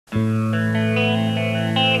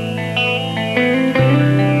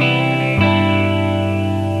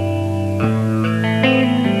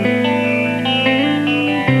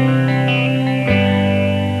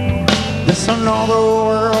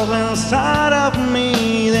of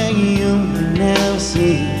me that you never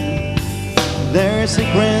see. There's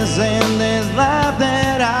secrets in this life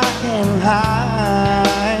that I can't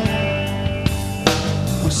hide.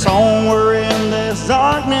 Somewhere in this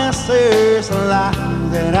darkness there's a light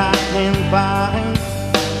that I can find.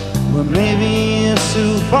 But maybe it's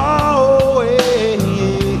too far away,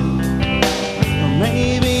 or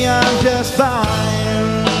maybe I'm just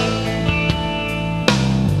blind,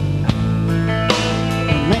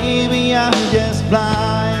 or maybe I'm just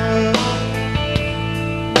blind.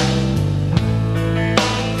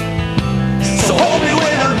 So hold me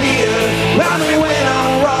when I'm here, round me when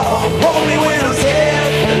I'm wrong, hold me when I'm scared,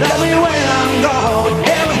 and love me when I'm gone.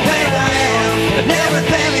 Everything I am and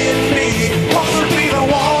everything in me wants to be the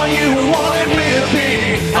one you wanted me to be.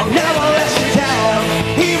 I'll never let you down,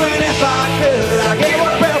 even if I could. I gave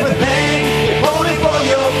up everything, if only for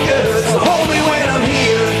your good. So hold me when I'm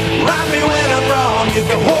here, round me when I'm wrong. You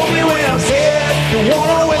can hold me when I'm scared, you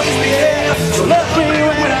won't always be there. So love me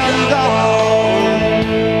when I'm gone.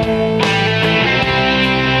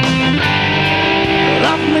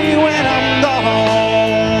 Love me when I'm gone.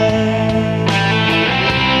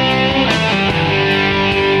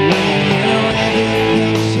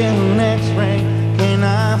 Radiation X-ray, can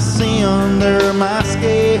I see under my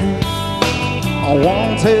skin? I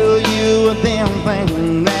won't tell you a damn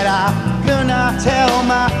thing that I could not tell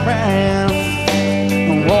my friend.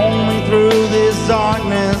 Roll me through this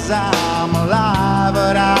darkness, I'm alive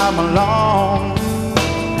but I'm alone.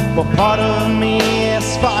 But part of me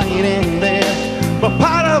is fighting this, but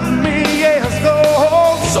part of me is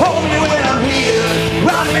gone. So hold me when I'm here,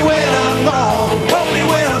 round me when I'm gone, hold me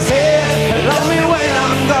when I'm scared, and love me when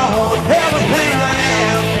I'm gone. Everything I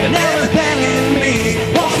am and everything in me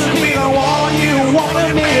wants to be the one you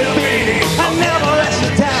wanted me to be. I never let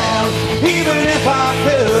you down, even if I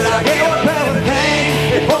could. I gave up everything,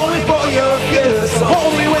 if only for your good. So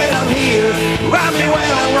hold me when I'm here, round me when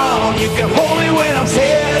I'm wrong. You can hold me when I'm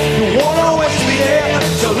scared, you won't always be there.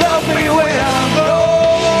 So love me when I'm gone.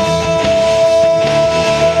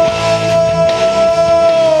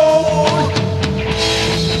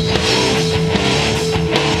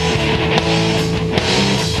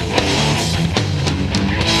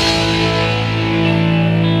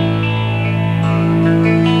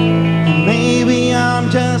 Maybe I'm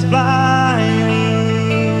just blind.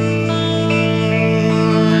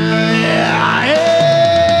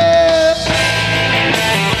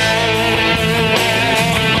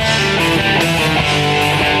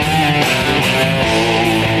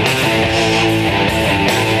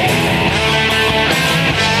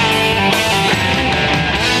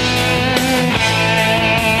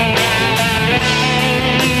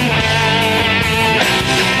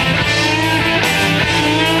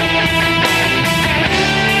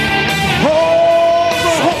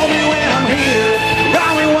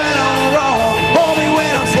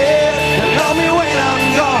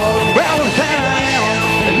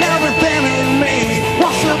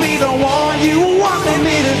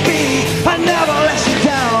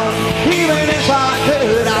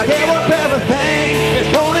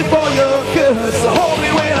 So hold me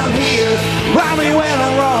when I'm here, round me when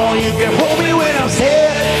I'm wrong. You can hold me when I'm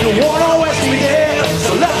scared, you won't always be there.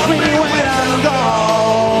 So love me when I'm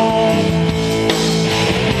gone.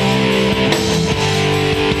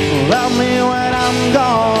 Love me when I'm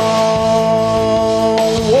gone.